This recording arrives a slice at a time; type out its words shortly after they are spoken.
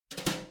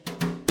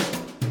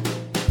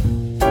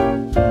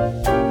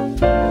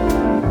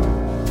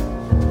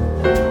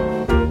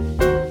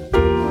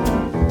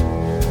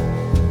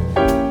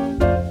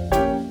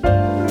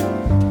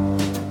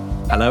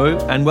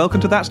and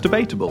welcome to That's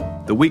Debatable,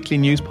 the weekly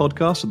news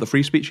podcast of the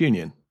Free Speech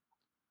Union.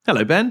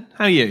 Hello, Ben.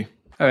 How are you?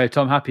 Hello,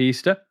 Tom. Happy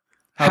Easter.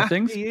 How are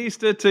things? Happy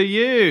Easter to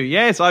you.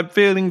 Yes, I'm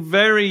feeling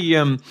very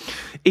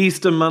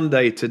Easter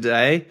Monday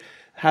today,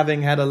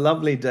 having had a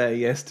lovely day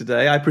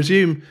yesterday. I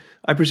presume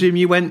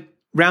you went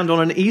round on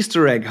an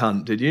Easter egg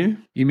hunt, did you?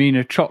 You mean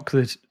a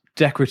chocolate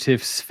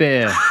decorative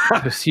sphere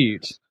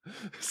pursuit?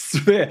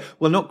 Sphere.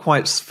 Well, not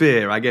quite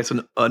sphere. I guess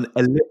an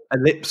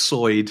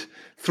ellipsoid,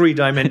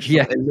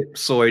 three-dimensional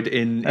ellipsoid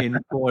in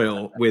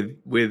foil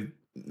with.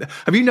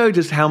 Have you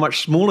noticed how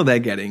much smaller they're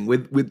getting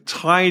with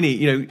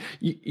tiny?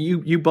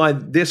 You buy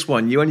this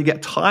one, you only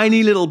get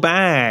tiny little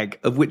bag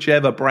of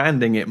whichever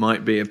branding it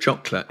might be of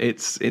chocolate.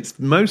 It's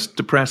most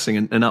depressing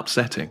and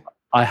upsetting.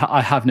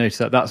 I have noticed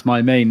that. That's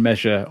my main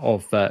measure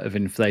of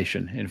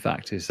inflation. In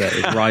fact, is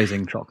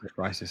rising chocolate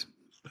prices.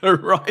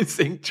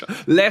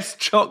 Less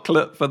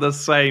chocolate for the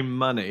same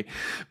money.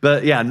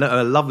 But yeah,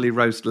 a lovely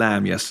roast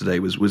lamb yesterday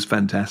was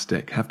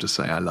fantastic. I have to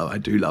say, I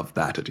do love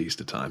that at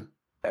Easter time.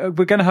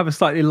 We're going to have a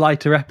slightly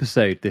lighter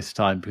episode this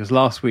time because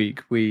last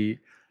week we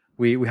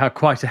had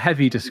quite a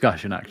heavy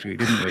discussion, actually,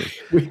 didn't we?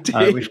 We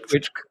did,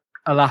 which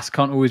alas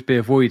can't always be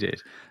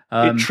avoided.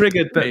 It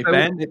triggered me,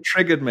 Ben. It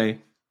triggered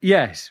me.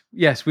 Yes,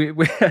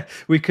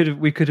 we could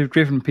have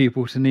driven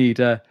people to need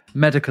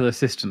medical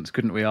assistance,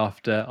 couldn't we?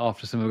 After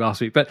some of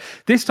last week, but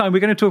this time we're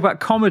going to talk about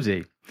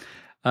comedy,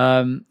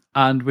 and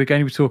we're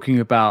going to be talking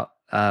about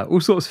all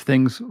sorts of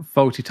things: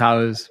 Fawlty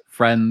Towers,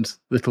 Friends,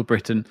 Little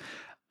Britain,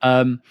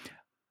 and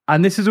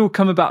this has all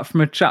come about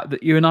from a chat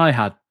that you and I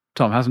had,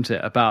 Tom, hasn't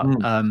it? About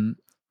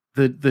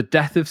the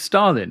Death of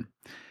Stalin,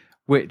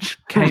 which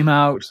came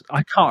out.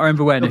 I can't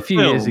remember when, a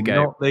few years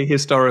ago. Not the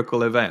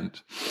historical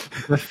event.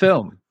 The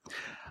film.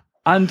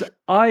 And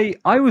I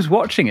was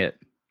watching it,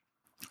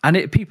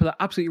 and people were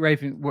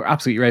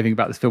absolutely raving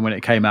about this film when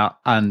it came out.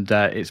 And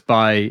it's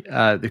by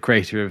the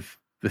creator of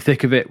The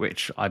Thick of It,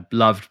 which I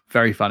loved,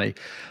 very funny.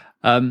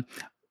 And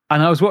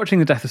I was watching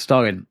The Death of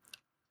Stalin,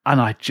 and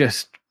I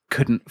just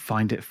couldn't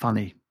find it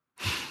funny.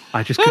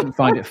 I just couldn't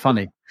find it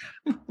funny.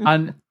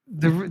 And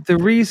the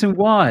reason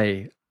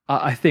why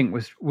I think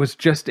was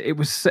just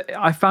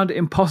I found it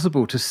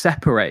impossible to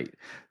separate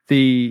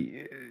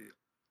the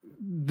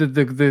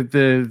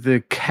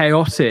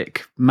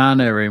chaotic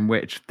manner in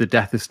which the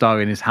Death of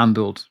Stalin is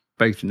handled,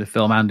 both in the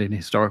film and in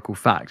historical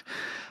fact,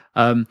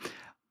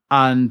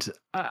 and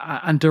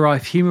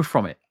derive humour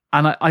from it.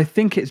 And I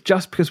think it's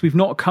just because we've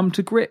not come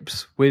to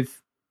grips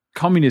with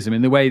communism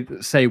in the way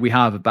that, say, we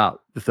have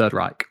about the Third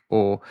Reich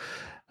or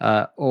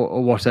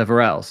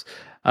whatever else.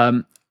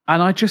 And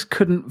I just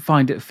couldn't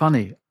find it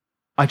funny.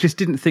 I just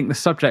didn't think the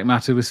subject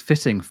matter was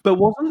fitting. But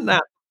wasn't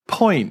that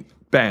point,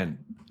 Ben?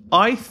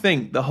 I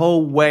think the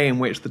whole way in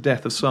which the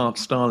Death of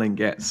Stalin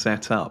gets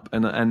set up,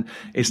 and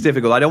it's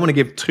difficult. I don't want to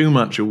give too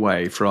much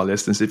away for our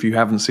listeners if you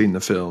haven't seen the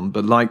film,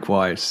 but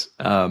likewise,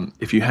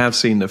 if you have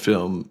seen the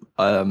film,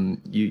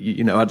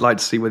 I'd like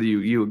to see whether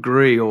you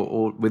agree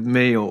or with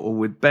me or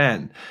with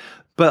Ben.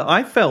 But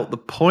I felt the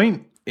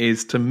point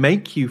is to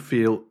make you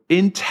feel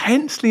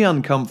intensely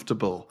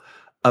uncomfortable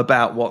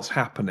about what's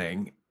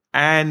happening,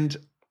 and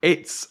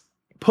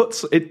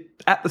puts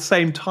at the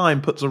same time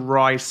puts a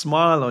wry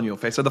smile on your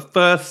face. So the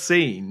first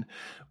scene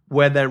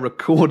where they're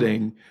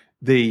recording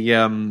the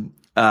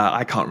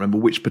I can't remember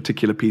which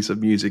particular piece of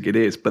music it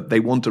is, but they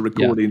want a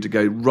recording to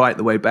go right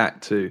the way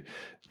back to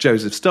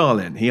Joseph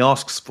Stalin. He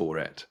asks for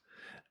it,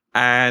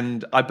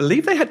 and I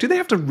believe they have to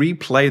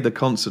replay the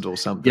concert or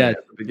something at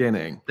the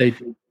beginning. They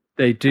do.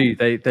 They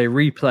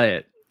replay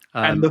it,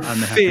 and the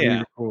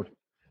fear.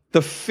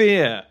 The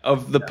fear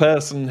of the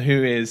person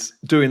who is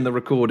doing the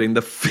recording,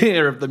 the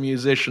fear of the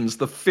musicians,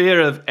 the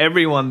fear of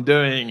everyone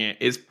doing it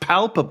is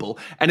palpable,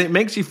 and it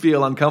makes you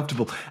feel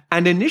uncomfortable.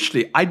 And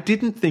initially, I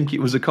didn't think it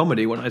was a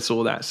comedy when I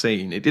saw that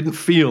scene. It didn't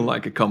feel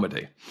like a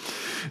comedy.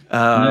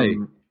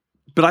 No.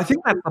 But I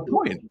think that's the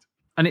point.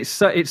 And it's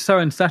so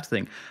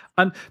unsettling.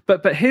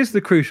 But here's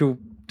the crucial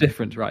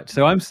difference, right?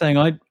 So I'm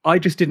saying I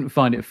just didn't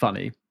find it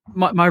funny.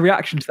 My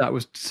reaction to that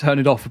was to turn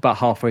it off about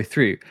halfway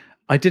through.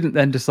 I didn't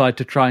then decide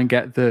to try and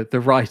get the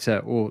writer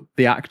or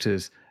the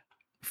actors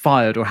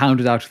fired or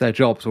hounded out of their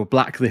jobs or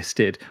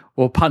blacklisted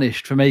or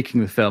punished for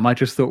making the film. I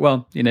just thought,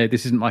 well,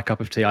 this isn't my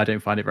cup of tea. I don't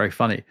find it very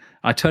funny.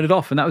 I turned it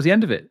off, and that was the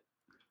end of it.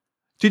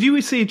 Did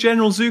you see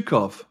General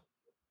Zhukov?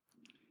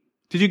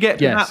 Did you get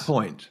to that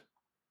point?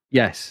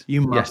 Yes.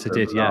 You must have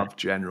loved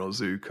General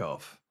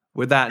Zhukov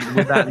with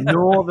that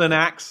northern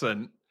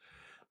accent,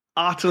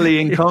 utterly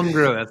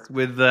incongruous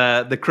with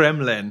the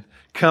Kremlin,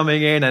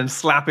 coming in and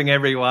slapping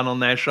everyone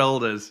on their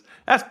shoulders.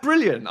 That's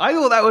brilliant. I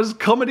thought that was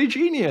comedy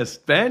genius,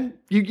 Ben.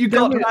 You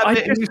got to that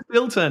bit and you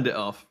still turned it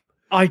off.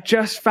 I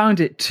just found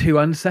it too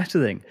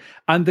unsettling,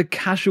 and the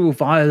casual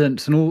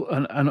violence and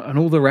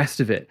all the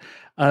rest of it.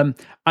 And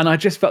I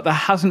just felt there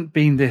hasn't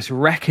been this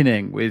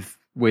reckoning with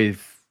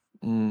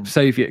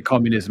Soviet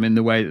communism in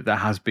the way that there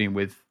has been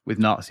with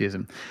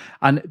Nazism.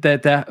 And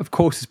there of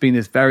course has been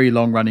this very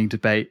long running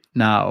debate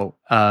now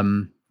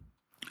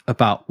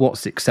about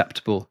what's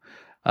acceptable,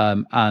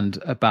 and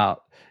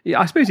about yeah,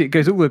 I suppose it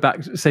goes all the way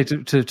back, say,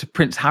 to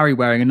Prince Harry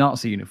wearing a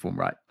Nazi uniform,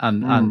 right?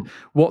 And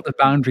what the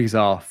boundaries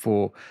are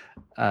for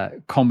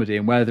comedy,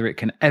 and whether it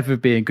can ever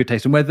be in good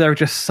taste, and whether there are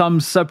just some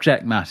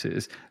subject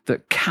matters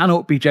that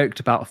cannot be joked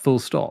about, full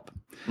stop.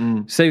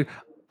 So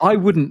I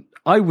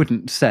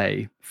wouldn't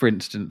say, for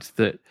instance,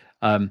 that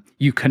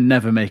you can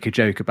never make a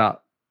joke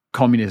about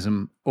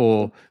communism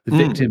or the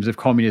victims of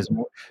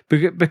communism,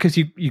 because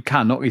you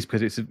can, not least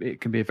because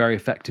it can be a very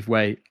effective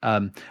way,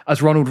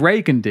 as Ronald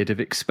Reagan did, of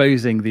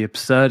exposing the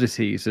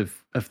absurdities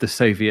of the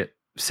Soviet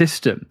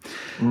system.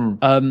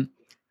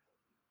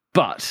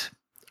 But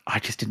I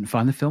just didn't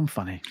find the film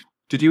funny.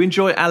 Did you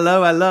enjoy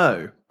Allo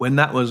Allo when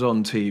that was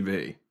on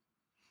TV?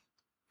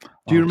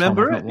 Do you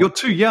remember it? You're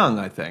too young,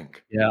 I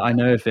think. Yeah, I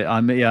know of it.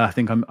 I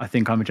think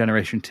I'm a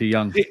generation too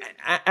young.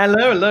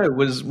 Allo Allo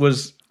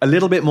was a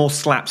little bit more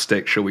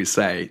slapstick, shall we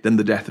say, than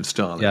The Death of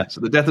Stalin. Yeah.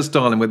 So The Death of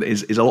Stalin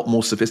is a lot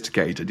more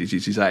sophisticated, as you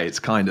say. It's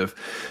kind of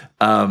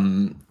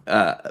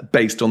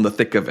based on the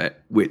thick of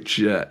it,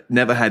 which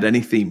never had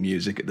any theme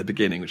music at the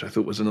beginning, which I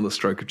thought was another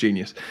stroke of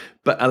genius.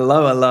 But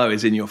Allo Allo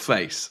is in your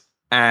face,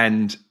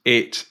 and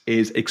it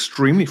is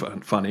extremely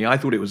funny. I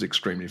thought it was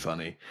extremely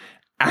funny.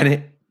 And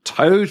it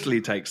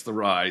totally takes the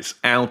rise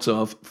out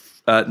of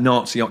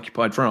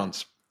Nazi-occupied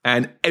France.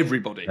 And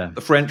everybody,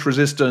 the French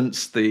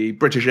resistance, the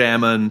British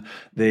airmen,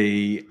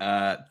 the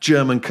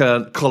German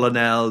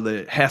colonel,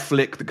 the Herr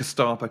Flick, the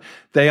Gestapo,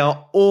 they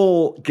are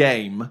all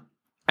game,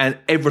 and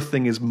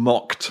everything is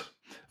mocked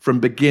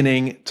from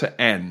beginning to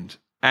end.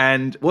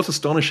 And what's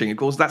astonishing, of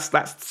course,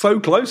 that's so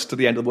close to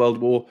the end of World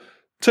War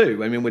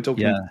II. I mean, we're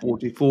talking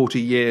 40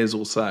 years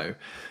or so.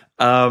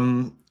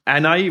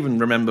 And I even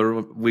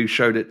remember we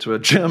showed it to a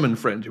German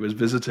friend who was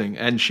visiting,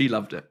 and she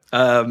loved it.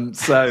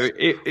 So,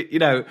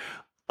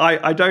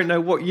 I don't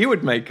know what you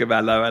would make of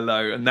Allo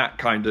Allo and that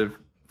kind of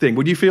thing.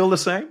 Would you feel the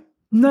same?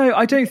 No,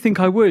 I don't think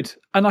I would.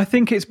 And I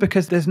think it's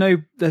because there's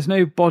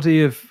no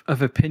body of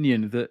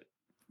opinion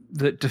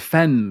that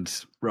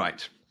defends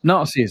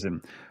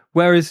Nazism.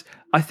 Whereas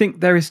I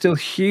think there is still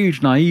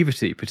huge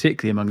naivety,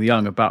 particularly among the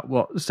young, about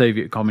what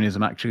Soviet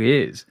communism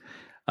actually is.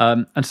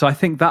 And so I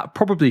think that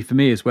probably for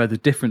me is where the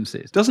difference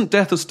is. Doesn't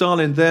Death of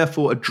Stalin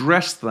therefore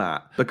address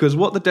that? Because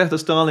what the Death of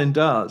Stalin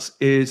does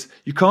is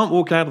you can't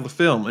walk out of the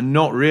film and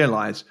not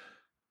realize,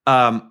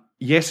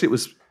 yes, it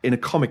was in a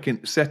comic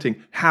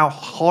setting, how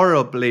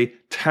horribly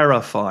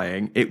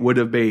terrifying it would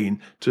have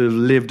been to have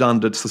lived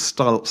under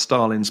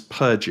Stalin's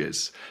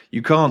purges.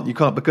 You can't,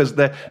 because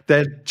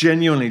they're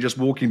genuinely just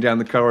walking down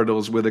the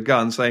corridors with a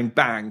gun saying,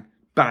 bang,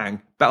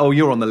 bang, oh,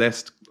 you're on the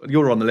list,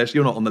 you're on the list,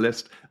 you're not on the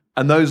list.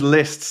 And those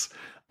lists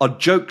are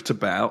joked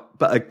about,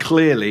 but are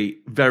clearly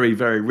very,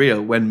 very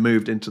real when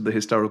moved into the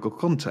historical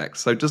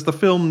context. So does the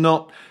film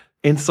not,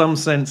 in some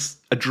sense,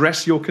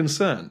 address your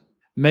concern?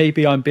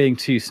 Maybe I'm being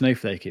too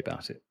snowflakey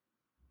about it.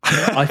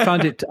 I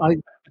found it.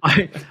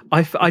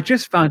 I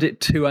just found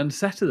it too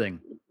unsettling.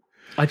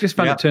 I just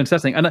found it too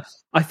unsettling, and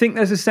I think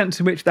there's a sense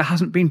in which there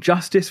hasn't been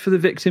justice for the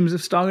victims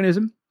of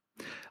Stalinism.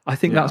 I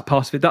think that's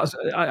part of it. That's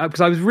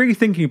because I was really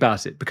thinking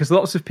about it, because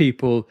lots of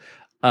people.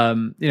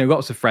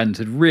 Lots of friends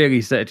had really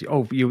said,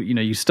 "Oh,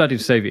 you studied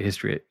Soviet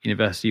history at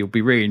university. You'll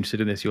be really interested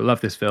in this. You'll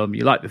love this film.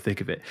 You like the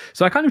thick of it."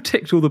 So I kind of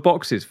ticked all the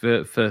boxes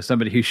for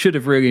somebody who should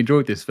have really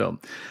enjoyed this film,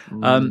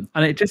 and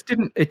it just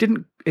didn't. It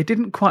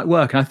didn't quite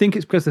work. And I think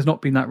it's because there's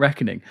not been that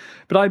reckoning.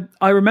 But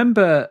I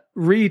remember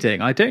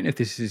reading. I don't know if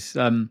this is.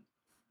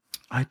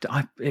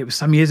 It was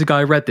some years ago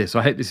I read this, so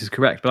I hope this is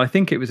correct. But I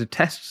think it was a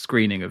test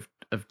screening of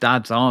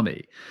Dad's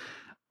Army,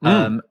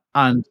 and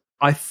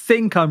I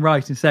think I'm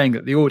right in saying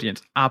that the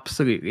audience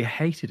absolutely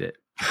hated it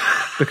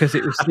because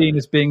it was seen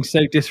as being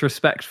so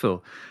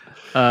disrespectful.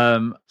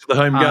 To the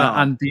home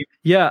guard.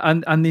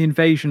 And the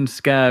invasion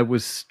scare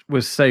was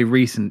so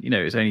recent.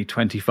 It was only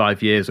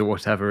 25 years or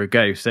whatever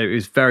ago. So it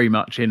was very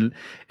much in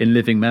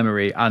living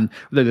memory. And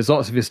there's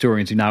lots of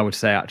historians who now would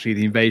say actually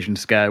the invasion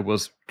scare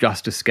was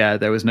just a scare.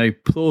 There was no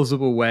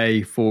plausible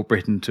way for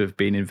Britain to have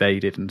been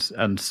invaded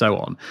and so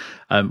on,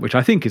 which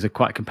I think is a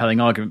quite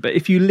compelling argument. But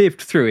if you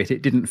lived through it,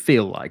 it didn't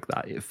feel like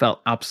that. It felt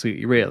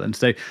absolutely real. And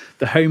so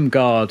the home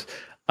guard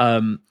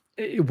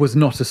it was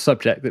not a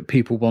subject that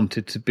people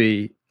wanted to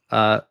be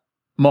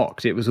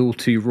mocked. It was all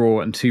too raw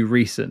and too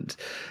recent.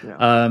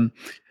 And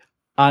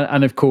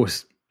of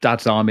course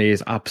Dad's Army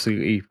is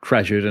absolutely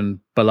treasured and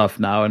beloved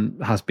now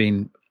and has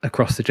been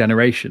across the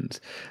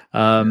generations.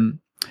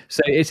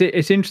 So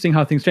it's interesting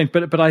how things change,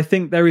 but I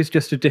think there is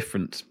just a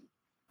difference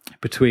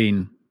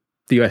between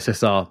the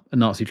USSR and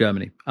Nazi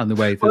Germany and the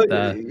way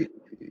that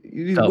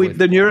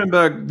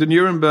the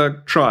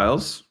Nuremberg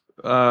trials,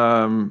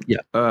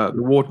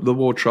 the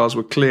war trials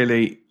were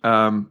clearly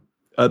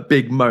a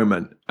big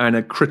moment and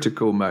a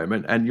critical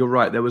moment. And you're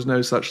right, there was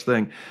no such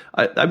thing.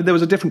 I mean, there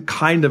was a different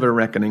kind of a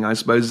reckoning, I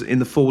suppose, in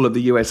the fall of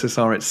the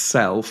USSR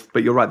itself.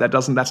 But you're right,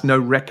 that's no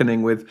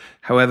reckoning with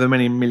however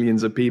many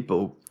millions of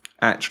people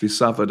actually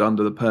suffered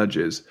under the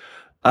purges.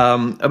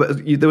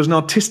 There was an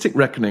artistic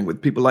reckoning with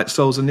people like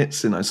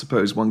Solzhenitsyn, I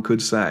suppose one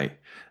could say.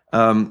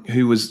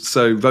 who was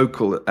so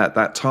vocal at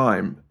that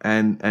time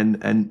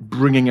and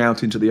bringing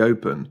out into the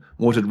open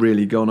what had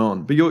really gone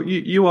on. But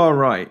you are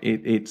right.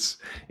 It's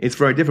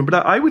very different.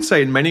 But I would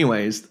say in many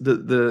ways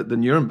that the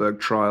Nuremberg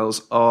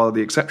trials are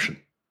the exception.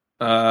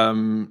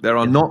 There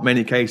are not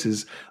many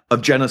cases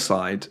of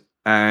genocide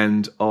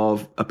and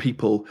of a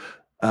people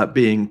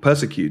being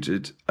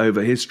persecuted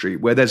over history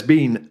where there's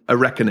been a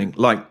reckoning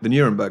like the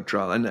Nuremberg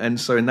trial. And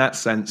so in that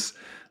sense,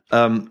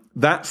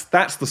 that's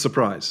the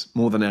surprise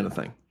more than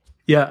anything.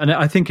 Yeah, and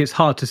I think it's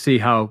hard to see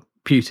how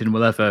Putin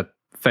will ever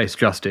face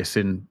justice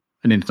in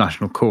an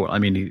international court. I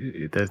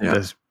mean,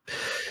 there's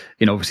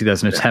obviously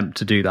there's an attempt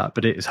to do that,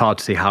 but it's hard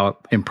to see how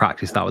in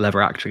practice that will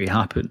ever actually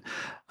happen.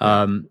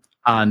 And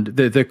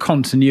the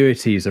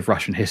continuities of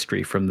Russian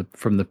history from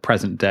the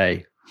present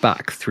day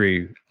back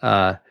through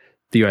the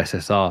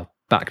USSR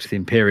back to the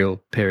imperial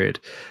period.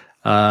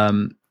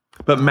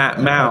 But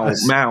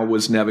Mao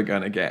was never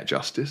going to get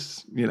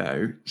justice,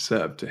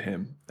 served to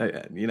him.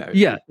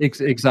 Yeah,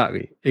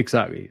 exactly.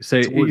 So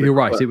you're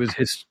right. It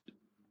was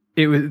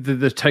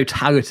the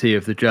totality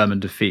of the German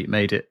defeat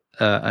made it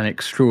an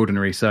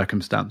extraordinary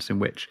circumstance in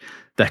which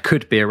there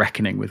could be a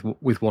reckoning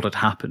with what had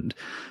happened.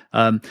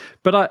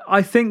 But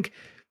I think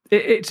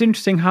it's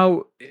interesting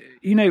how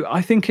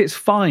I think it's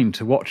fine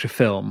to watch a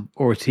film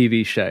or a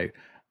TV show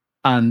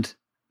and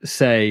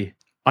say,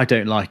 I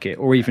don't like it,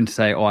 or even to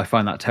say, I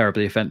find that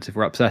terribly offensive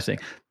or upsetting.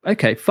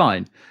 Okay,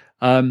 fine.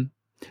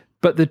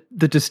 But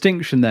the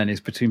distinction then is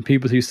between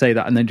people who say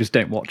that and then just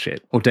don't watch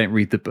it, or don't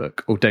read the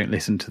book, or don't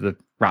listen to the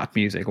rap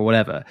music, or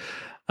whatever.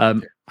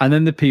 And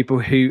then the people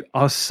who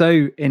are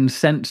so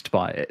incensed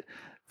by it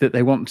that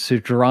they want to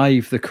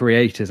drive the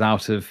creators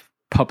out of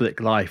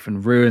public life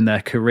and ruin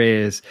their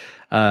careers,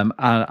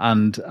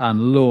 and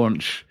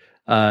launch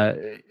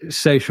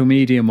social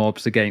media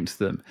mobs against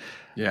them.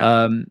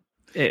 Yeah.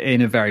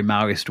 In a very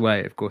Maoist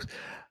way, of course.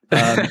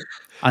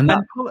 And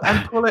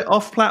pull it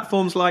off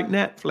platforms like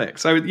Netflix.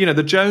 So,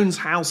 the Jones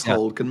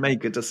household can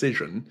make a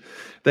decision.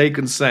 They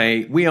can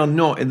say, we are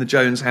not in the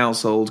Jones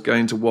household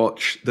going to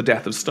watch The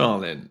Death of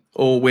Stalin,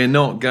 or we're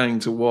not going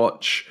to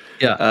watch,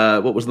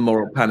 what was the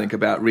moral panic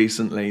about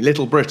recently?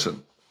 Little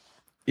Britain.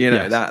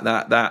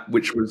 That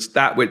which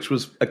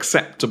was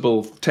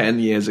acceptable 10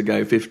 years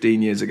ago,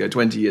 15 years ago,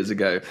 20 years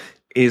ago,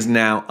 is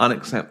now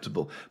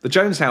unacceptable. The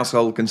Jones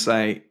household can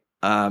say,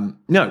 no,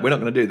 we're not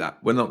going to do that.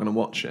 We're not going to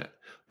watch it.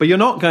 But you're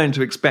not going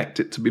to expect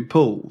it to be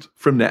pulled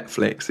from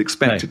Netflix,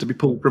 expect it to be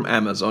pulled from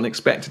Amazon,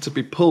 expect it to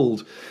be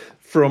pulled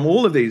from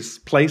all of these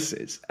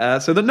places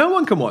so that no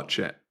one can watch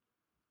it,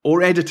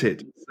 or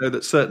edited so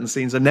that certain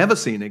scenes are never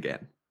seen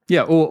again.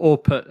 Yeah, or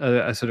put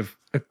a sort of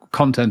a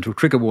content or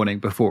trigger warning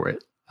before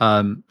it,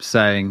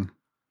 saying,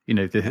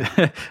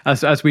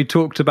 as we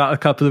talked about a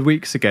couple of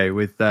weeks ago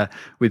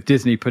with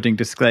Disney putting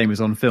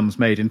disclaimers on films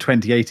made in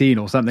 2018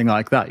 or something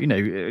like that,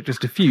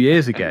 just a few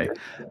years ago,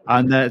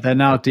 and they're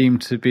now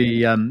deemed to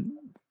be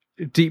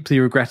deeply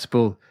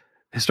regrettable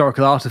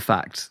historical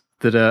artifacts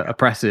that are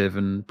oppressive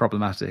and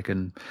problematic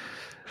and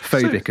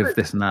phobic of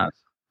this and that.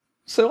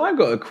 So I've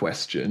got a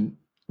question.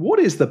 What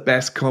is the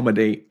best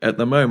comedy at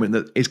the moment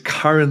that is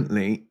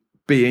currently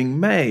being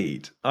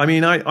made? I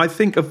mean, I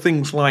think of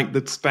things like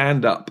the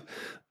stand-up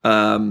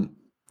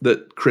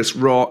that Chris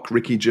Rock,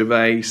 Ricky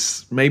Gervais,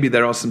 maybe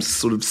there are some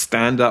sort of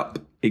stand-up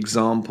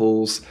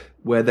examples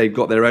where they've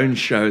got their own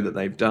show that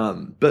they've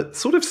done, but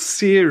sort of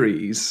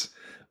series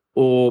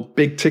or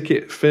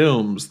big-ticket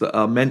films that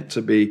are meant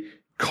to be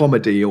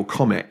comedy or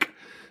comic,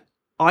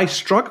 I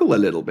struggle a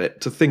little bit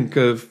to think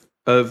of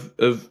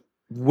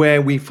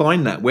where we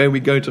find that, where we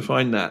go to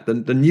find that,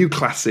 the new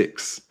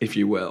classics, if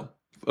you will,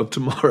 of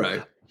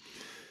tomorrow.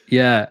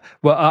 Yeah,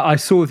 well, I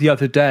saw the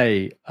other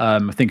day, I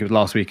think it was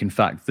last week, in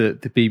fact,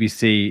 that the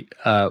BBC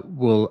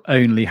will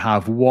only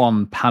have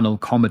one panel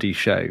comedy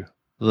show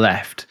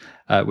left,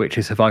 which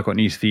is Have I Got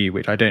News For You,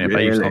 which I don't know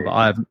about you, Tom,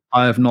 but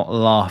I have not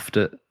laughed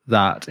at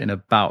that in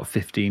about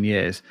 15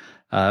 years,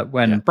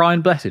 when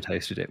Brian Blessed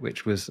hosted it,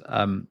 which was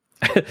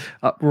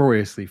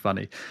uproariously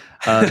funny.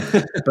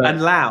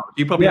 And loud.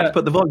 You probably had to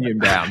put the volume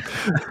down.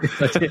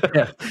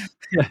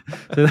 Yeah,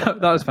 so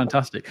that was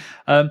fantastic.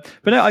 But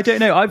no, I don't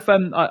know. I've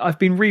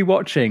been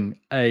rewatching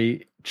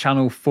a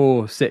Channel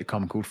 4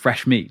 sitcom called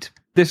Fresh Meat.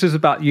 This was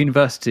about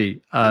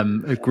university,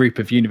 a group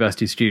of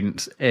university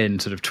students in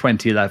sort of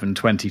 2011,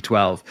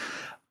 2012.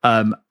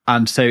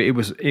 And so it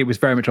was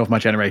very much of my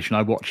generation.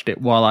 I watched it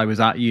while I was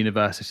at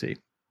university.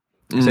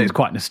 So it's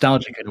quite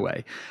nostalgic in a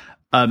way.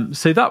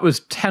 So that was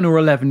 10 or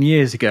 11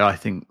 years ago, I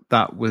think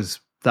that was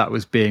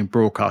being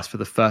broadcast for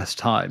the first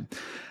time.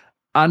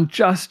 And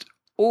just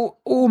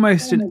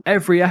almost in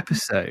every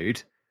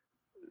episode,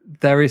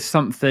 there is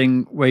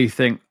something where you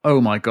think, oh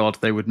my God,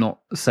 they would not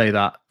say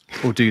that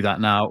or do that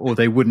now, or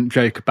they wouldn't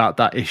joke about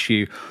that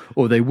issue,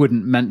 or they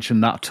wouldn't mention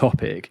that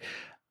topic.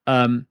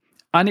 And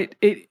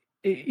it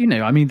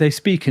I mean, they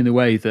speak in the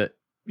way that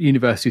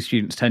university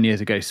students 10 years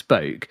ago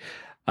spoke.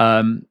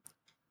 But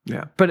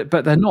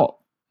they're not,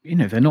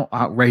 they're not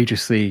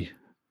outrageously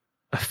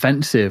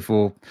offensive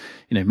or,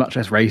 much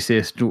less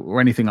racist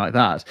or anything like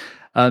that.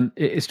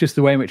 It's just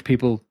the way in which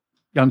people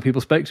young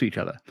people spoke to each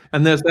other.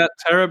 And there's that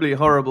terribly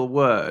horrible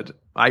word.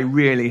 I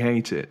really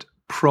hate it.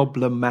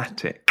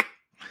 Problematic.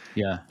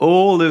 Yeah.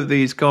 All of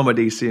these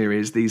comedy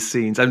series, these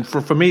scenes, and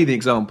for me, the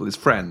example is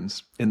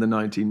Friends in the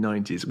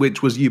 1990s,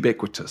 which was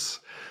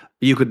ubiquitous.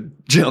 You could,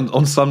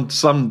 on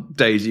some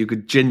days, you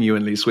could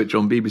genuinely switch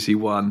on BBC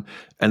One,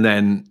 and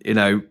then,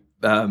 I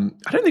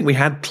don't think we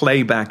had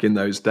playback in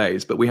those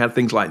days, but we had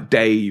things like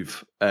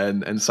Dave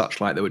and such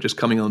like that were just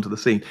coming onto the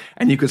scene,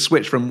 and you could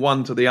switch from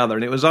one to the other,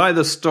 and it was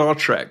either Star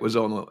Trek was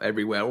on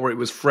everywhere, or it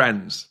was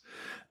Friends.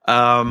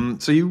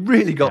 So you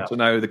really got to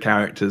know the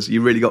characters.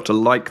 You really got to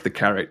like the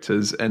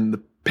characters and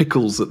the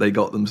pickles that they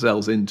got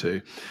themselves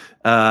into.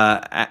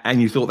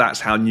 And you thought that's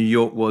how New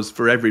York was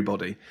for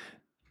everybody.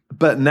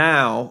 But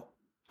now,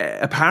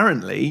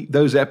 apparently,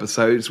 those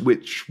episodes,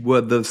 which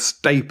were the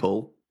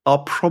staple, are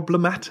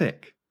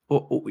problematic.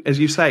 Or, as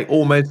you say,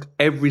 almost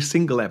every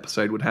single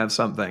episode would have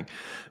something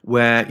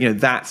where,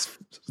 that's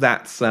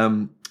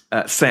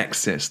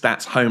sexist,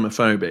 that's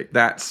homophobic,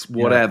 that's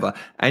whatever,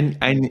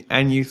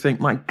 and you think,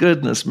 my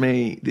goodness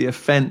me, the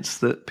offence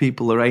that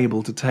people are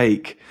able to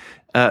take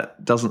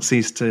doesn't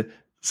cease to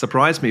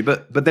surprise me.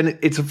 But then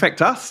it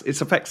affects us. It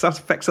affects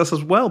us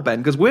as well, Ben,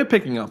 because we're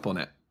picking up on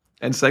it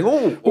and saying,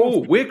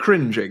 oh, we're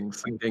cringing,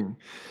 thinking,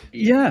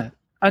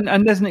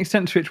 and there's an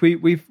extent to which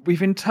we've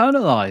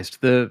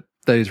internalized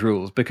those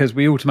rules, because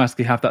we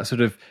automatically have that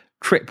sort of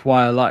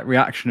tripwire-like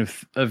reaction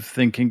of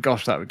thinking,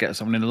 gosh, that would get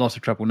someone in a lot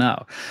of trouble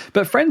now.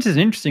 But Friends is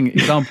an interesting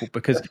example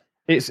because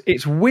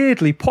it's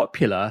weirdly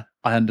popular,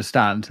 I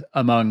understand,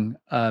 among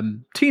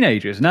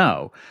teenagers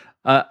now,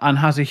 and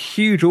has a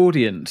huge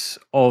audience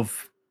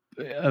of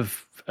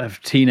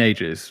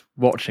teenagers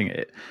watching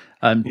it.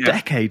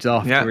 Decades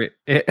after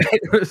it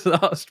was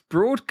last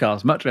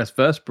broadcast, much less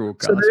first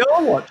broadcast. So they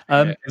are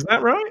watching it. Is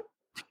that right?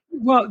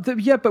 Well,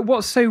 but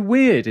what's so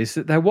weird is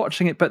that they're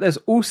watching it, but there's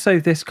also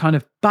this kind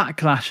of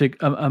backlash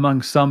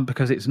among some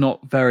because it's not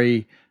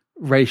very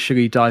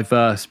racially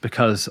diverse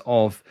because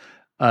of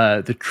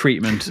the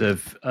treatment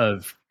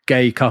of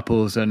gay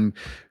couples and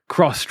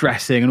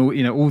cross-dressing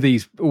and all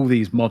these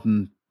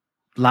modern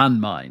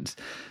landmines.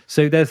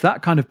 So there's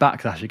that kind of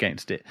backlash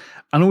against it,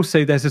 and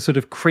also there's a sort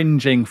of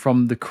cringing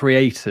from the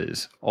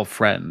creators of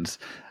Friends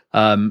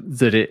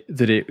that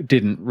it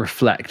didn't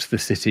reflect the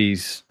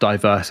city's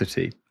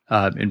diversity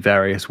in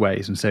various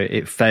ways, and so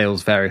it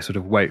fails various sort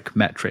of woke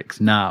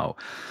metrics now.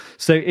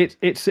 So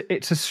it's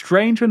a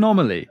strange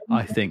anomaly,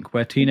 I think,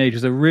 where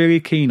teenagers are really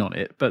keen on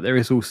it, but there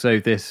is also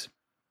this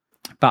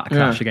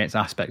backlash against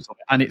aspects of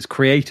it, and its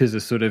creators are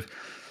sort of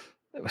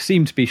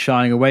seem to be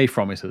shying away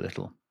from it a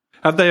little.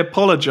 Have they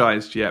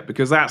apologized yet?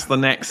 Because that's the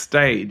next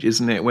stage,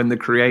 isn't it? When the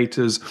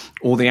creators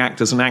or the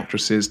actors and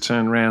actresses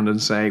turn around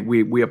and say,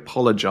 we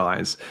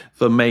apologize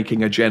for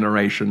making a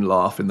generation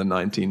laugh in the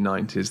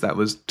 1990s. That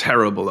was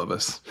terrible of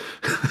us.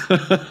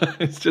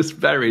 It's just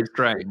very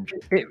strange.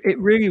 It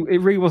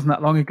really wasn't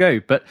that long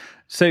ago. But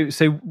so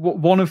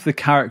one of the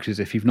characters,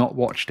 if you've not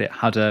watched it,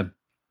 had a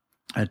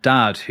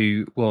dad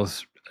who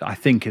was, I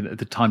think at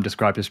the time,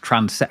 described as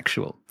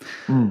transsexual.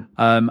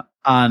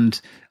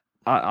 And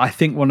I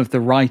think one of the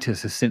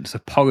writers has since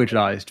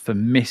apologized for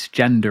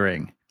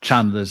misgendering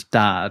Chandler's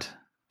dad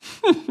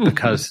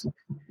because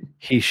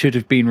he should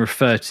have been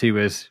referred to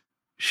as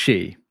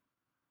she.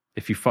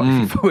 If you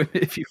followed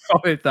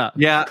that,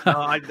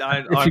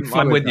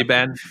 I'm with you,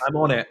 Ben. I'm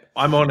on it.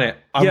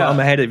 I'm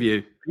ahead of you.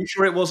 Are you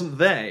sure it wasn't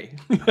they?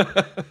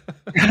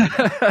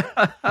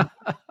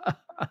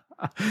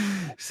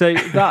 So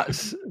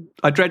that's.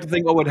 I dread to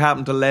think what would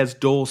happen to Les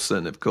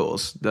Dawson, of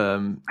course,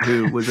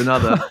 who was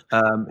another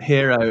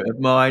hero of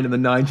mine in the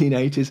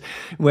 1980s,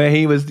 where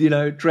he was,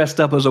 dressed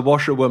up as a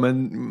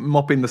washerwoman,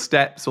 mopping the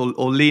steps or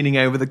leaning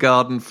over the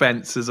garden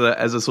fence as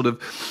a sort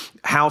of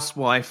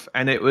housewife,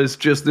 and it was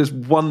just this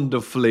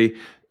wonderfully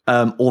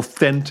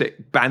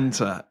authentic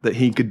banter that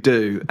he could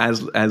do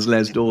as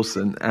Les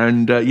Dawson,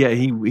 and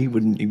he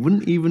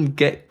wouldn't even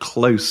get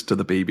close to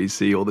the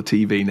BBC or the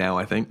TV now,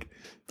 I think.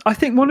 I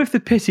think one of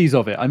the pities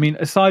of it, I mean,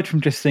 aside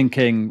from just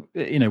thinking,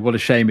 what a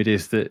shame it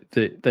is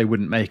that they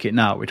wouldn't make it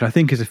now, which I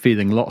think is a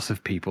feeling lots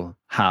of people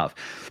have.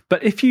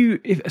 But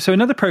so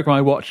another program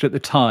I watched at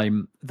the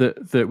time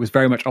that was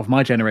very much of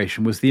my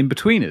generation was The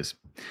Inbetweeners,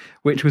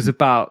 which was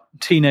about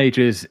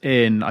teenagers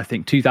in, I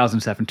think,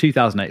 2007,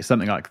 2008,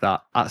 something like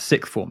that, at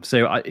sixth form.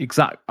 So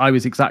I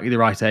was exactly the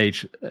right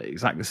age,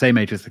 exactly the same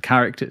age as the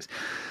characters.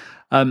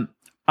 And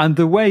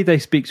the way they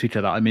speak to each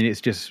other, I mean,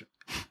 it's just...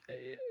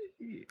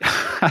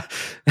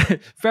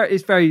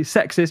 it's very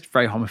sexist,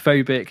 very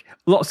homophobic,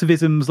 lots of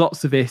isms,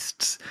 lots of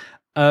ists,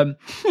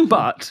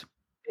 but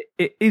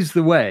it is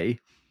the way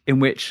in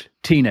which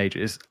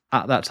teenagers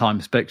at that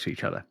time spoke to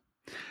each other,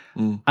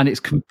 and it's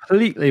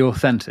completely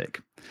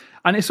authentic,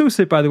 and it's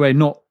also, by the way,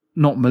 not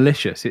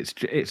malicious.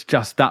 It's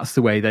just that's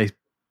the way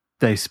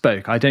they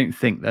spoke. I don't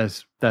think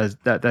there's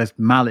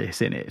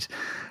malice in it,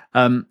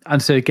 and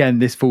so again,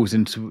 this falls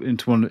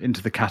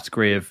into the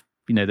category of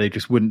they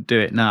just wouldn't do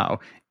it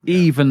now.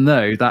 Even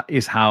though that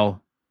is how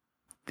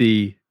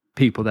the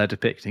people they're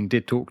depicting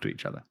did talk to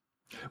each other.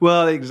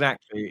 Well,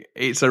 exactly.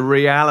 It's a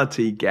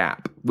reality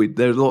gap.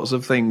 There's lots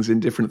of things in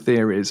different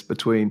theories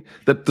between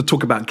that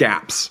talk about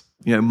gaps.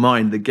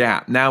 Mind the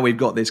gap. Now we've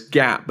got this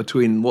gap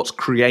between what's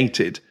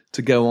created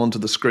to go onto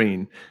the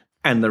screen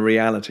and the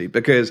reality.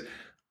 Because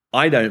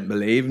I don't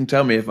believe, and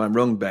tell me if I'm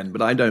wrong, Ben,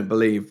 but I don't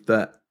believe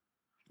that.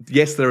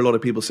 Yes, there are a lot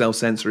of people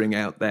self-censoring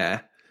out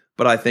there,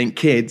 but I think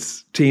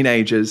kids,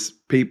 teenagers,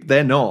 people,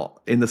 they're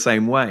not in the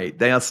same way.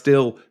 They are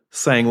still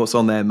saying what's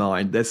on their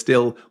mind. They're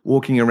still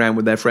walking around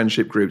with their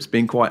friendship groups,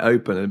 being quite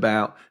open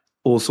about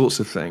all sorts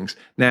of things.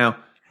 Now,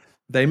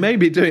 they may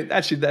be doing,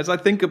 actually, as I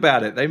think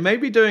about it, they may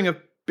be doing a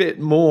bit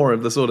more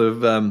of the sort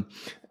of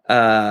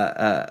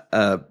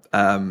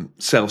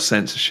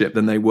self-censorship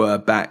than they were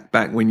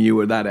back when you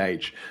were that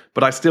age.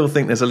 But I still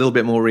think there's a little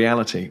bit more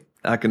reality.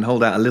 I can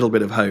hold out a little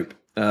bit of hope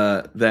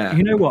there.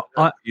 You know what?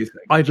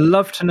 I'd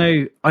love to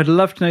know. I'd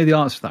love to know the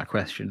answer to that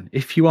question.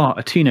 If you are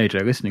a teenager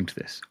listening to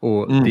this,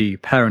 or the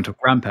parent or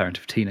grandparent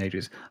of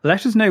teenagers,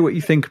 let us know what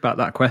you think about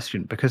that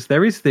question, because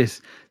there is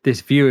this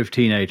view of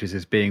teenagers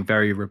as being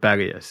very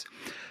rebellious.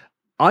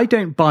 I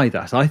don't buy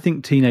that. I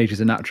think teenagers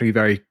are naturally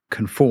very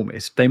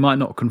conformist. They might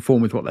not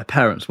conform with what their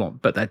parents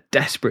want, but they're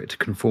desperate to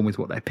conform with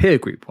what their peer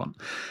group want.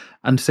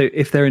 And so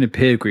if they're in a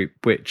peer group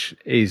which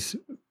is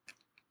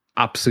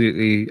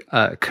absolutely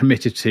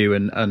committed to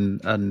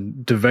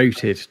and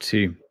devoted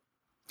to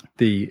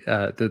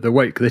the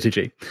woke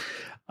liturgy,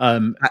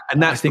 and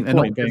that's I think the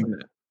point,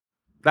 isn't it?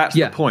 That's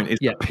the point.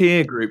 It's the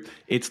peer group.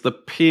 It's the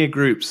peer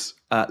group's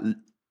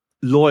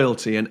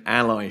loyalty and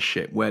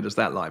allyship. Where does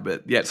that lie?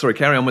 But sorry,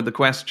 carry on with the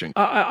question.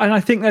 And I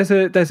think there's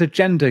a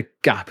gender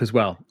gap as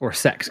well, or a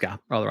sex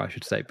gap, rather, I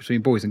should say,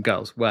 between boys and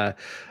girls, where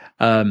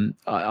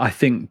I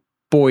think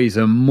boys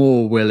are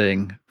more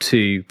willing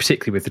to,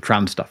 particularly with the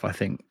trans stuff, I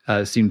think,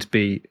 seem to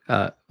be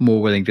more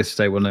willing just to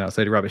say, well, no, that's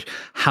a load of rubbish.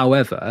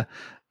 However,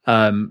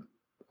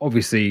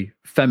 obviously,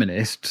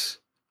 feminists,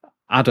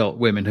 adult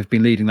women have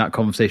been leading that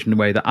conversation in a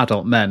way that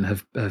adult men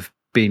have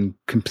been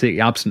completely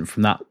absent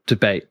from that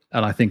debate,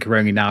 and I think are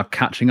only now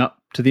catching up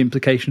to the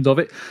implications of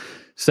it.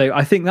 So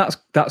I think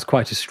that's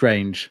quite a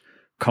strange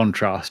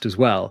contrast as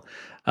well.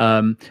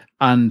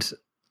 And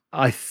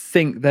I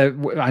think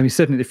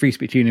certainly the Free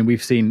Speech Union,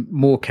 we've seen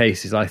more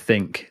cases, I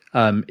think,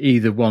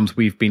 either ones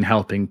we've been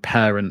helping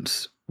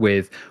parents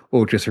with,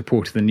 or just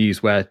reported the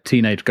news where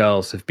teenage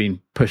girls have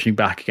been pushing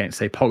back against,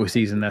 say,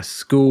 policies in their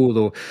school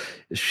or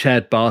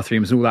shared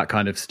bathrooms and all that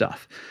kind of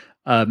stuff.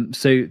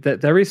 So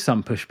there is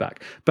some pushback.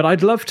 But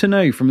I'd love to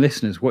know from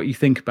listeners what you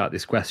think about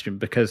this question,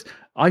 because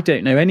I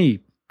don't know any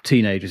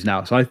teenagers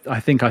now. So I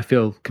think I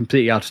feel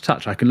completely out of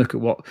touch. I can look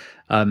at what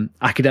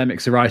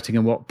academics are writing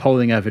and what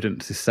polling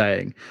evidence is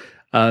saying.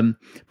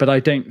 But I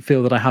don't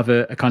feel that I have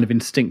a kind of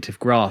instinctive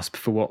grasp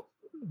for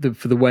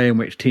the way in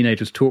which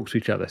teenagers talk to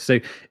each other. So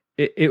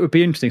it would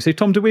be interesting. So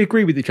Tom, do we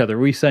agree with each other?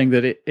 Are we saying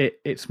that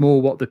it's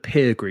more what the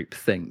peer group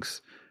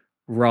thinks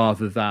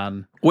rather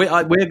than we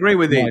agree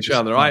with each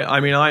other?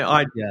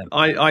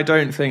 I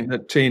don't think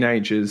that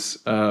teenagers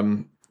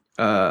do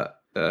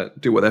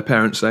what their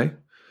parents say,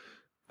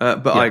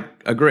 but I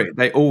agree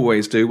they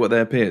always do what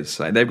their peers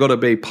say. They've got to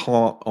be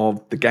part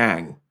of the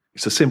gang.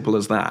 It's as simple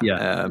as that.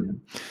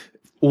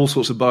 All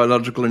sorts of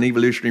biological and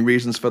evolutionary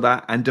reasons for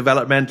that, and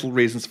developmental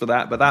reasons for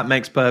that. But that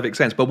makes perfect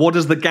sense. But what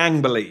does the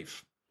gang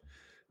believe?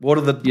 What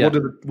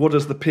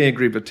does the peer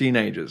group of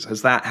teenagers,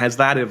 has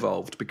that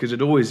evolved? Because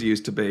it always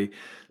used to be,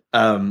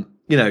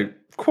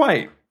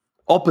 quite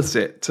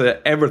opposite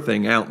to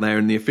everything out there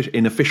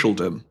in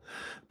officialdom.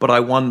 But I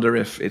wonder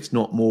if it's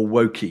not more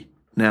wokey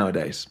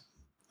nowadays.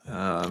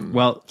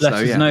 Well, let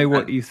us know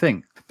what you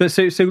think. But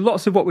so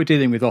lots of what we're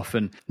dealing with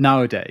often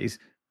nowadays,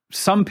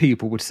 some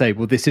people would say,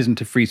 well, this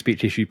isn't a free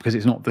speech issue because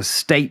it's not the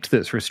state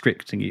that's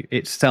restricting you.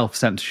 It's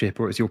self-censorship,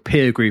 or it's your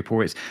peer group,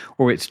 or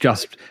it's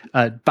just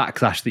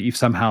backlash that you've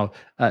somehow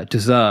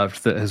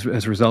deserved that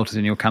has resulted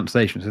in your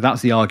cancellation. So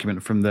that's the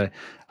argument from the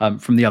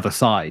other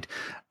side.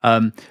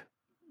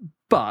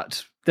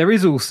 But there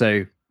is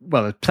also,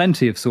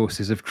 plenty of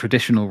sources of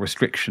traditional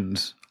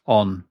restrictions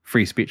on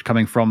free speech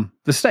coming from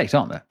the state,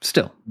 aren't there?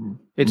 Still,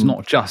 it's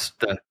not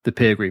just the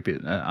peer group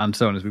and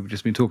so on, as we've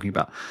just been talking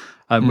about,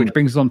 which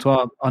brings us on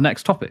to our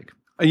next topic.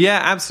 Yeah,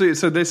 absolutely.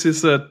 So this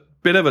is a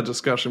bit of a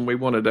discussion we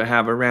wanted to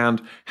have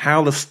around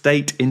how the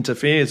state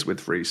interferes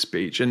with free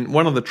speech. And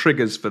one of the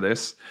triggers for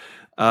this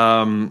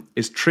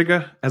is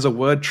trigger as a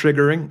word,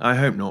 triggering? I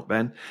hope not,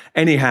 Ben.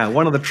 Anyhow,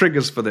 one of the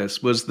triggers for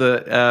this was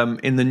that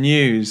in the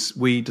news,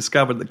 we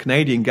discovered the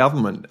Canadian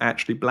government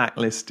actually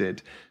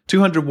blacklisted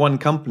 201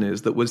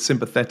 companies that were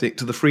sympathetic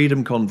to the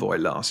Freedom Convoy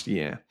last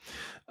year.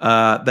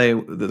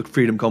 The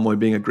Freedom Convoy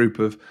being a group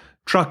of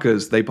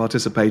truckers, they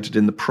participated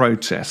in the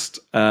protest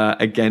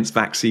against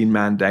vaccine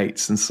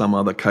mandates and some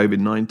other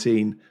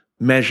COVID-19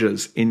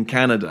 measures in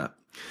Canada.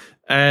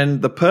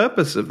 And the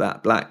purpose of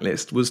that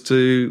blacklist was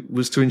to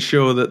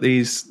ensure that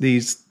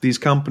these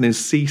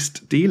companies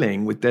ceased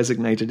dealing with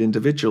designated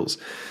individuals.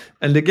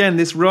 And again,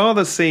 this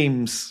rather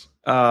seems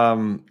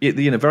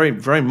very,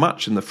 very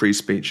much in the free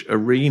speech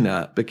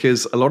arena,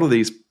 because a lot of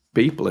these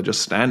people are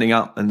just standing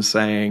up and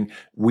saying,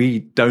 we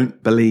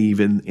don't believe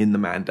in the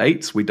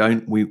mandates.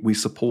 We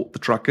support the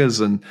truckers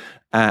and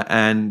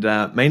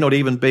may not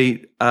even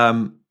be,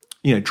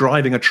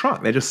 driving a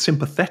truck. They're just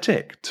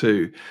sympathetic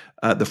to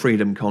the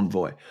Freedom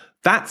Convoy.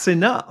 That's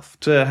enough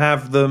to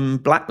have them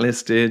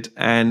blacklisted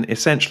and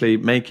essentially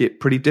make it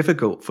pretty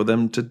difficult for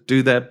them to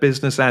do their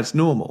business as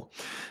normal.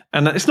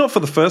 And it's not for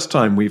the first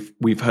time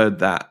we've heard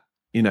that,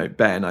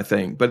 Ben, I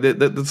think. But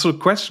the sort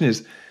of question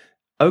is,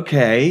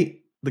 okay,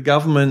 the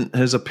government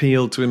has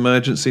appealed to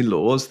emergency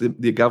laws.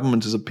 The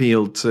government has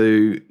appealed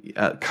to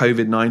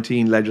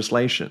COVID-19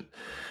 legislation.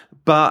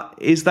 But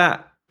is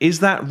that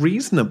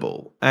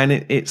reasonable? And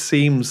it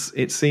seems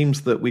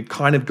that we've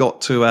kind of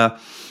got to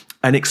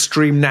an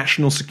extreme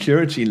national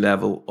security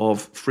level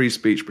of free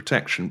speech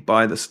protection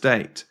by the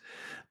state,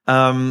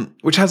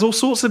 which has all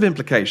sorts of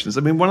implications.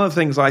 I mean, one of the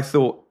things I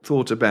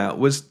thought about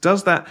was,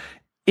 does that,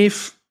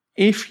 if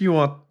you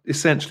are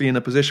essentially in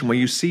a position where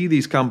you see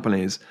these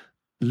companies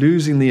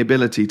losing the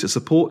ability to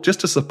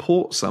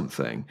support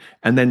something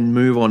and then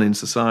move on in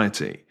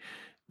society,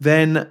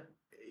 then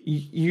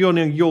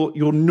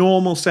your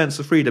normal sense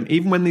of freedom,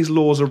 even when these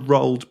laws are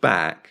rolled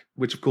back,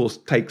 which of course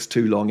takes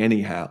too long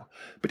anyhow,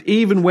 but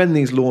even when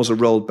these laws are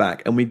rolled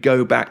back and we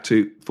go back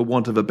to, for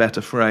want of a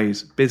better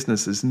phrase,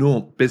 business as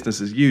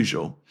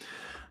usual,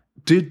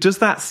 does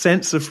that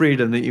sense of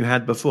freedom that you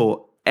had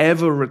before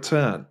ever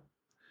return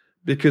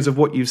because of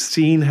what you've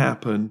seen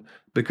happen,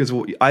 because of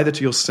what, either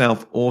to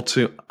yourself or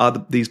to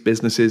these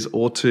businesses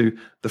or to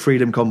the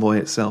Freedom Convoy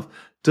itself?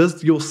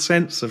 Does your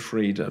sense of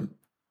freedom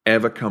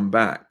ever come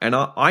back? And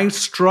I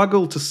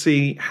struggle to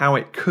see how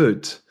it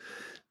could,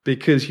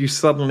 because you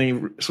suddenly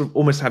sort of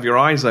almost have your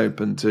eyes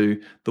open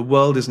to the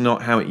world is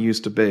not how it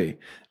used to be.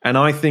 And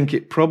I think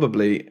it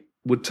probably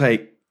would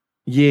take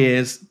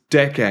years,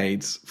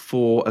 decades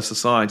for a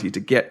society to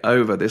get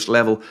over this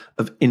level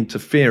of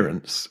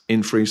interference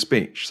in free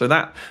speech. So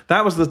that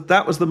was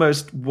the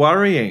most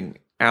worrying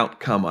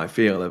outcome, I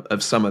feel,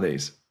 of some of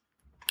these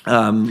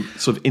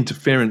sort of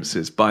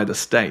interferences by the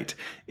state,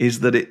 is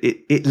that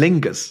it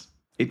lingers.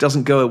 It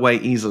doesn't go away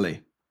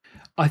easily.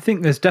 I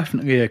think there's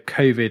definitely a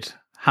COVID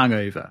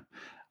hangover.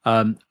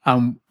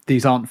 And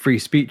these aren't free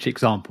speech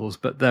examples,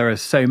 but there are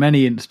so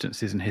many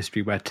instances in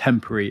history where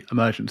temporary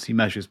emergency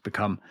measures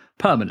become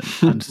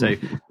permanent. And so a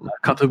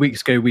couple of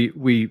weeks ago,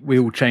 we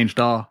all changed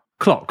our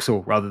clocks,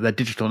 or rather they're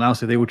digital now,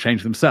 so they will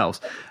change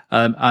themselves.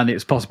 And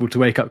it's possible to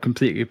wake up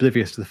completely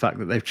oblivious to the fact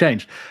that they've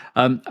changed.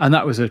 And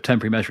that was a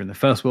temporary measure in the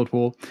First World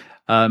War.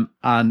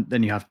 And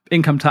then you have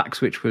income tax,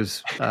 which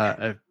was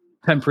a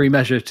temporary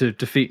measure to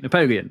defeat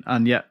Napoleon,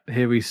 and yet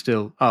here we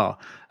still are.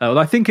 Well,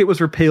 I think it was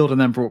repealed and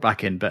then brought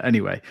back in, but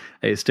anyway,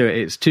 it's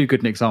too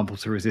good an example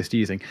to resist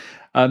using.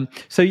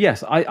 So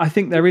yes, I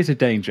think there is a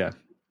danger,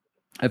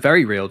 a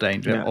very real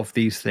danger, of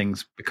these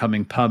things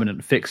becoming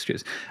permanent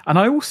fixtures. And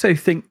I also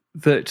think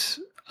that,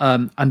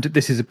 and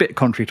this is a bit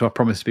contrary to our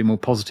promise to be more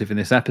positive in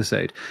this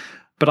episode,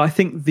 but I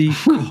think the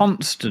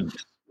constant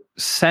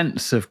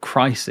sense of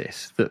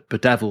crisis that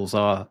bedevils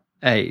our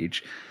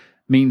age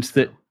means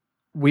that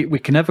we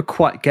can never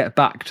quite get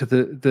back to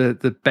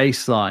the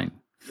baseline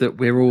that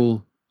we're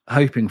all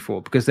hoping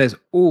for, because there's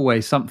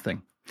always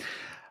something.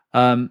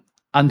 So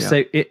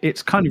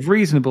it's kind of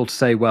reasonable to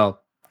say,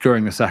 well,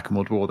 during the Second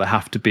World War, there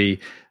have to be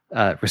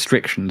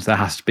restrictions. There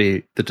has to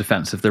be the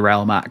Defence of the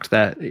Realm Act.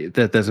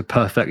 There's a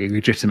perfectly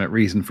legitimate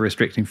reason for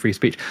restricting free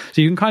speech.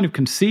 So you can kind of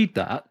concede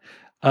that.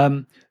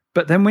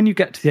 But then when you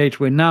get to the age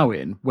we're now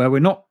in, where we're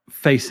not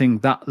facing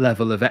that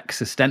level of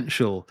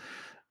existential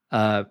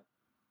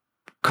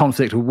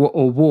conflict or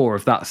war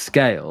of that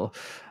scale,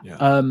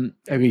 at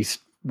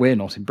least we're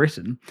not in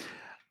Britain,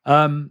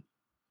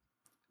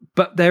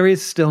 but there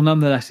is still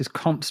nonetheless this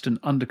constant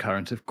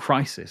undercurrent of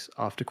crisis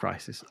after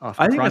crisis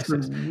after crisis. I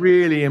think that's a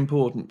really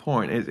important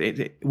point.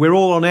 We're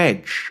all on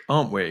edge,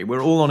 aren't we?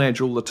 We're all on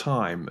edge all the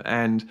time,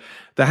 and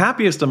the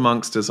happiest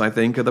amongst us, I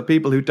think, are the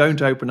people who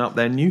don't open up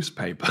their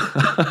newspaper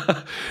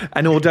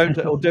or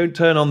don't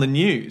turn on the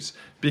news,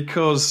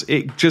 because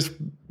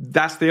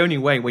that's the only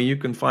way where you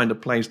can find a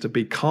place to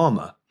be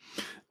calmer.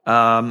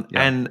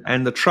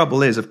 And the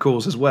trouble is, of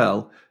course, as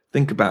well,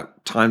 think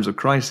about times of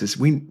crisis.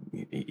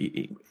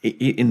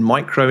 In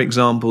micro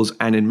examples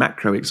and in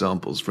macro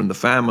examples, from the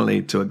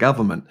family to a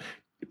government,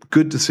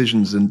 good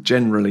decisions are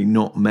generally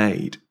not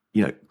made,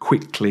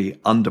 quickly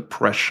under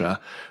pressure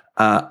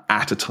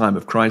at a time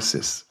of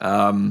crisis.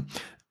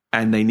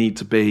 And they need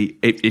to be,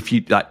 if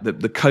you like the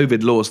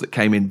COVID laws that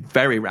came in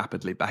very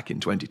rapidly back in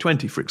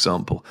 2020, for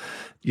example,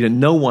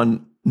 no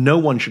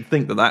one should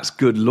think that that's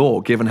good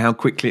law, given how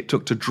quickly it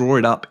took to draw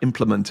it up,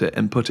 implement it,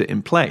 and put it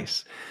in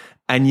place.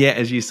 And yet,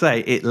 as you say,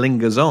 it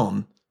lingers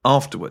on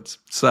afterwards.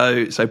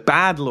 So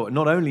bad law,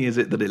 not only is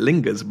it that it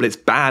lingers, but it's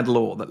bad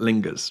law that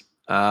lingers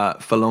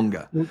for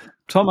longer. Well,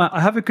 Tom, I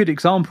have a good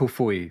example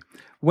for you.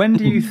 When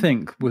do you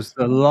think was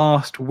the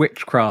last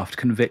witchcraft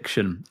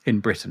conviction in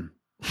Britain?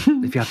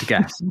 If you had to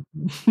guess.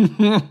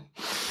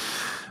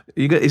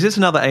 Is this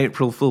another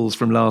April Fool's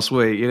from last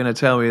week? You're going to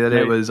tell me that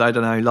it was, I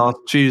don't know, last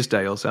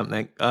Tuesday or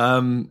something.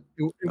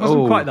 It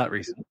wasn't quite that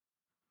recent.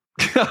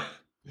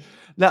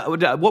 Now,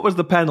 what was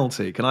the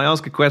penalty? Can I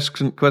ask a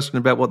question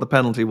about what the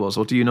penalty was,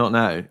 or do you not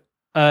know?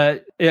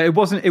 It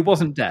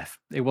wasn't death.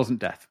 It wasn't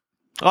death.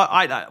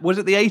 Was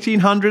it the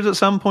 1800s at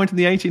some point in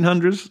the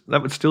 1800s?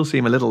 That would still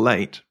seem a little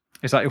late.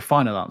 Is that your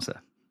final answer?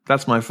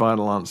 That's my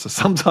final answer.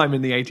 Sometime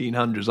in the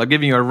 1800s. I'm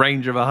giving you a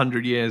range of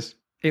 100 years.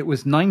 It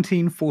was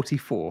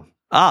 1944.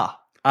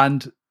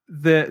 And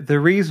the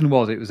reason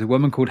was it was a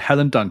woman called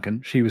Helen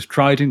Duncan. She was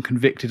tried and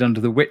convicted under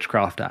the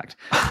Witchcraft Act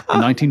in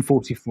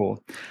 1944.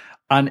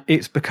 And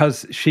it's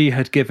because she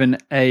had given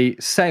a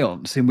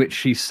séance in which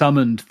she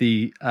summoned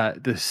the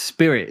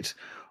spirit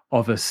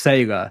of a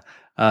sailor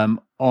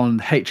on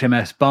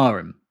HMS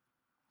Barham.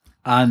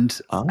 And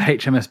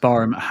HMS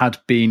Barham had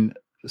been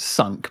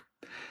sunk,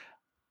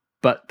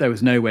 but there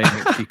was no way in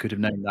which she could have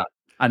known that.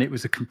 And it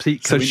was a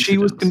complete coincidence. So she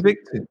was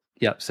convicted?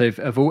 Yeah, so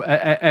of all,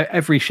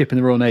 every ship in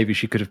the Royal Navy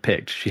she could have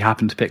picked, she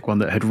happened to pick one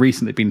that had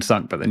recently been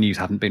sunk, but the news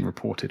hadn't been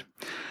reported.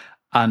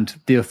 And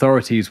the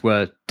authorities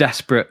were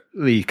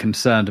desperately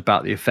concerned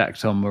about the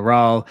effect on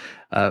morale.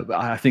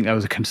 I think there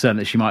was a concern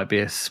that she might be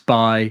a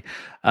spy,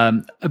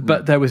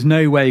 but there was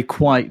no way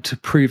quite to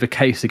prove a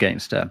case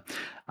against her.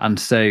 And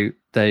so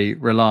they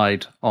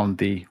relied on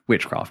the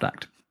Witchcraft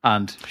Act.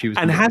 And she was.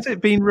 And has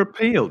it been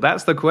repealed?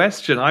 That's the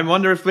question. I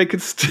wonder if we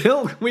could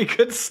still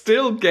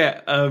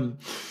get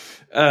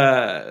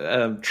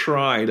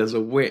tried as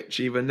a witch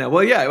even now.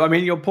 Well, yeah, I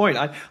mean, your point.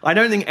 I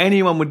don't think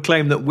anyone would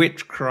claim that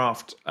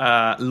witchcraft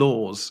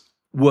laws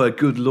were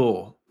good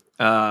law,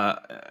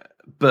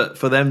 but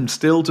for them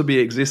still to be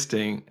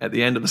existing at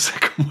the end of the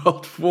Second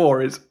World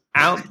War is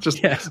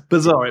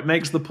bizarre. It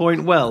makes the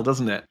point well,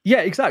 doesn't it?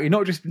 Yeah, exactly.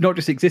 Not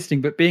just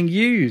existing, but being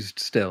used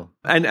still.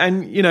 And I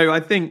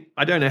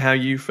don't know how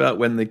you felt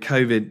when the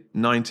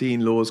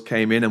COVID-19 laws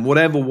came in, and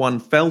whatever one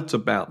felt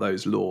about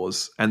those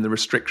laws and the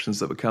restrictions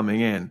that were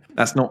coming in.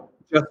 That's not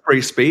just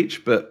free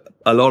speech, but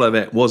a lot of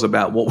it was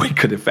about what we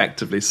could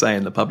effectively say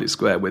in the public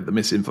square with the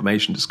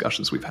misinformation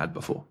discussions we've had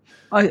before.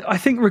 I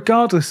think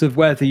regardless of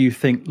whether you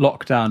think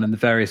lockdown and the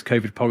various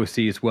COVID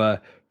policies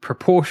were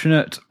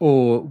proportionate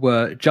or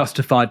were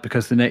justified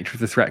because the nature of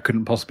the threat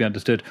couldn't possibly be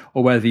understood,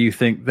 or whether you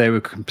think they were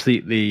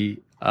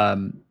completely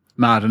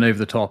mad and over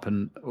the top,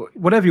 and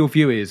whatever your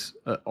view is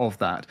of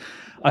that,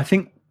 I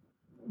think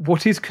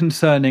what is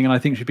concerning, and I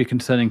think should be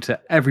concerning to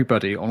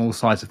everybody on all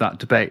sides of that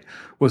debate,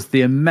 was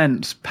the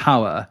immense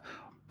power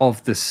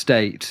of the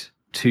state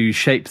to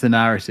shape the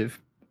narrative,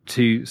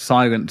 to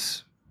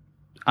silence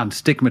and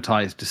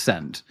stigmatize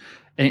dissent,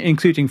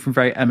 including from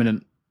very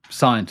eminent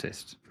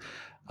scientists.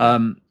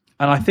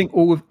 And I think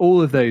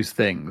all of those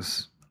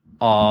things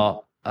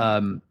are,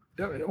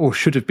 or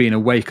should have been, a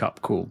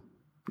wake-up call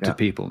to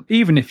people.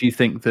 Even if you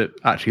think that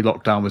actually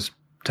lockdown was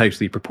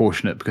totally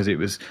proportionate because it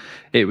was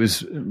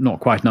not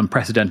quite an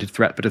unprecedented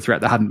threat, but a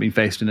threat that hadn't been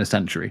faced in a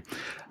century,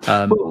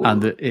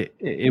 and that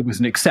it was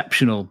an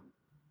exceptional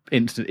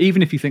incident.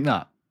 Even if you think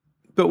that,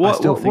 but I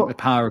still think the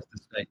power of the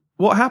state.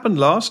 What happened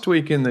last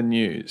week in the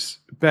news,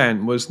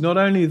 Ben, was not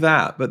only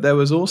that, but there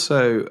was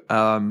also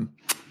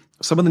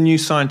some of the new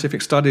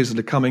scientific studies that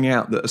are coming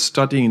out that are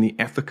studying the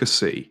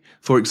efficacy,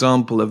 for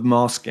example, of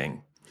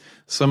masking.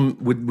 Some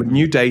with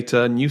new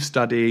data, new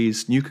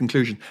studies, new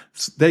conclusion.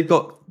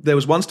 There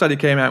was one study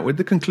came out with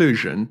the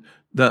conclusion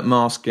that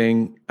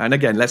masking, and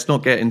again, let's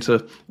not get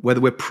into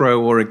whether we're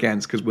pro or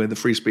against because we're the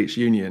Free Speech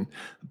Union,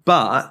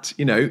 but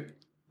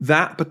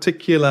that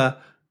particular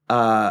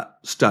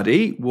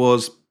study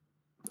was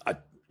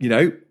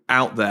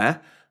out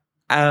there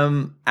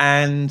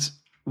and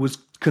was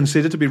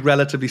considered to be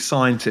relatively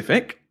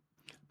scientific,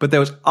 but there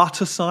was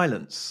utter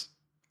silence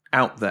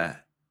out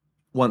there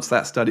once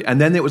that study,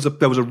 and then there was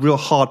a real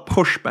hard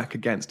pushback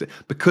against it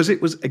because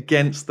it was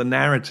against the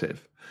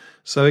narrative.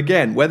 So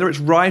again, whether it's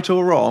right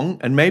or wrong,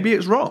 and maybe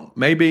it's wrong,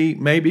 maybe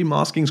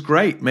masking's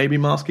great, maybe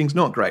masking's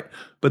not great,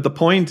 but the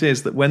point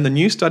is that when the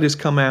new studies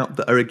come out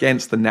that are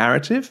against the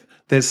narrative,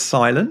 there's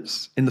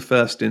silence in the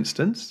first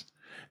instance,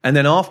 and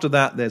then after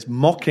that there's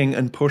mocking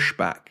and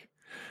pushback,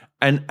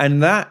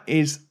 and that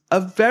is a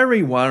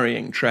very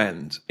worrying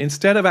trend.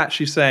 Instead of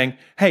actually saying,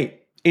 hey,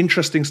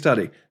 interesting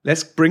study,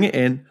 let's bring it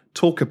in,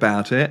 talk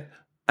about it,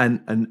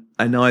 and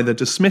either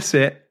dismiss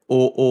it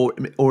or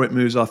it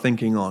moves our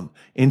thinking on.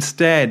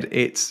 Instead,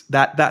 it's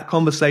that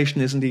conversation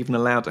isn't even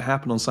allowed to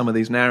happen on some of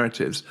these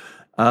narratives.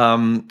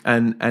 And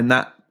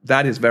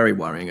that is very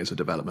worrying as a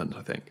development,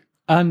 I think.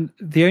 And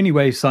the only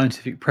way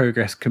scientific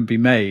progress can be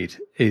made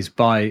is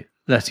by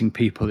letting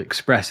people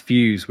express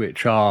views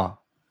which are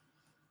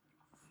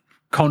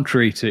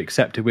contrary to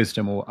accepted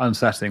wisdom, or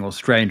unsettling, or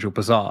strange, or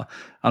bizarre.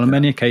 And on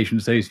many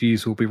occasions, those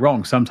views will be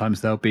wrong.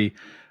 Sometimes they'll be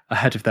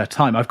ahead of their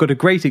time. I've got a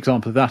great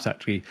example of that,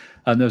 actually.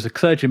 There was a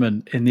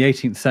clergyman in the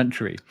 18th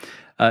century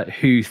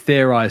who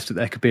theorized that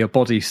there could be a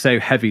body so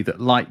heavy that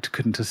light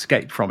couldn't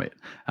escape from it.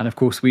 And of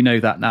course, we know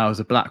that now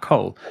as a black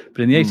hole.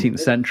 But in the 18th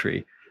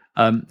century,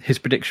 his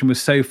prediction was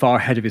so far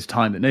ahead of his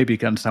time that nobody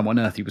could understand what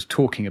on earth he was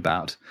talking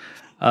about.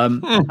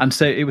 And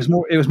so it was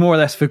more or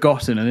less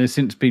forgotten, and has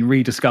since been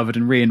rediscovered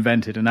and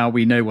reinvented, and now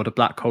we know what a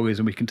black hole is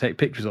and we can take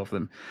pictures of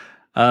them.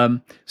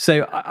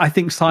 So I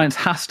think science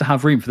has to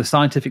have room for the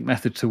scientific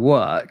method to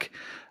work,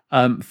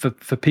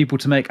 for people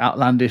to make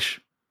outlandish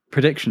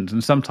predictions.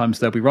 And sometimes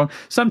they'll be wrong.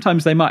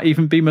 Sometimes they might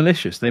even be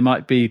malicious. They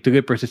might be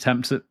deliberate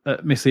attempts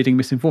at misleading,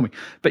 misinforming.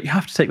 But you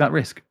have to take that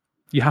risk.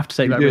 You have to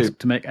take that risk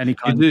to make any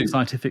kind of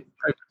scientific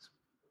progress.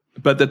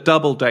 But the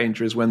double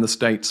danger is when the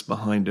state's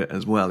behind it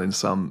as well, in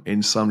some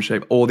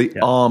shape, or the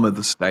arm of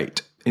the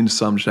state in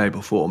some shape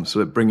or form.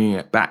 So bringing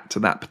it back to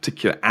that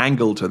particular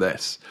angle to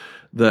this,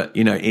 that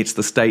it's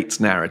the state's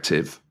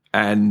narrative,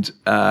 and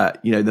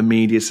the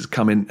media has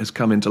come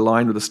into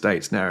line with the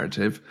state's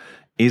narrative.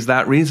 Is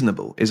that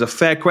reasonable? Is a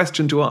fair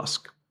question to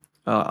ask.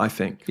 I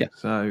think. Yeah.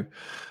 So,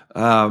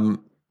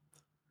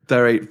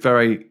 very,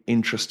 very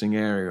interesting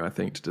area, I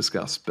think, to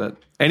discuss. But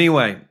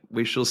anyway,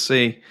 we shall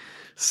see.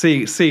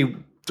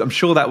 I'm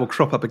sure that will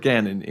crop up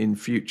again in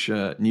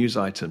future news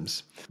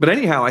items. But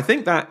anyhow, I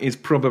think that is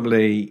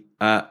probably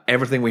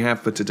everything we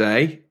have for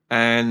today.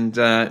 And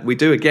we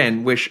do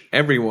again wish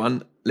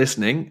everyone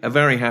listening a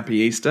very happy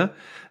Easter.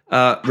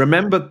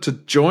 Remember to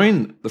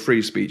join the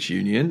Free Speech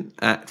Union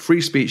at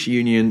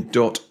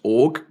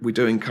freespeechunion.org. We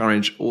do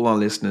encourage all our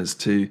listeners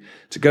to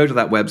go to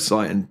that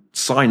website and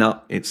sign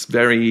up. It's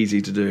very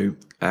easy to do,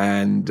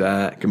 and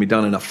it can be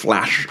done in a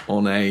flash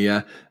on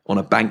a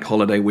bank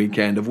holiday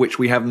weekend, of which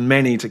we have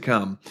many to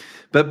come.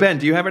 But Ben,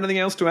 do you have anything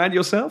else to add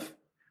yourself?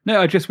 No,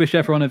 I just wish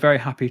everyone a very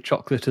happy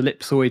chocolate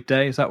ellipsoid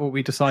day. Is that what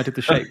we decided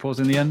the shape was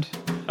in the end?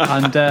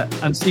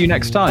 And see you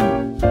next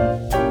time.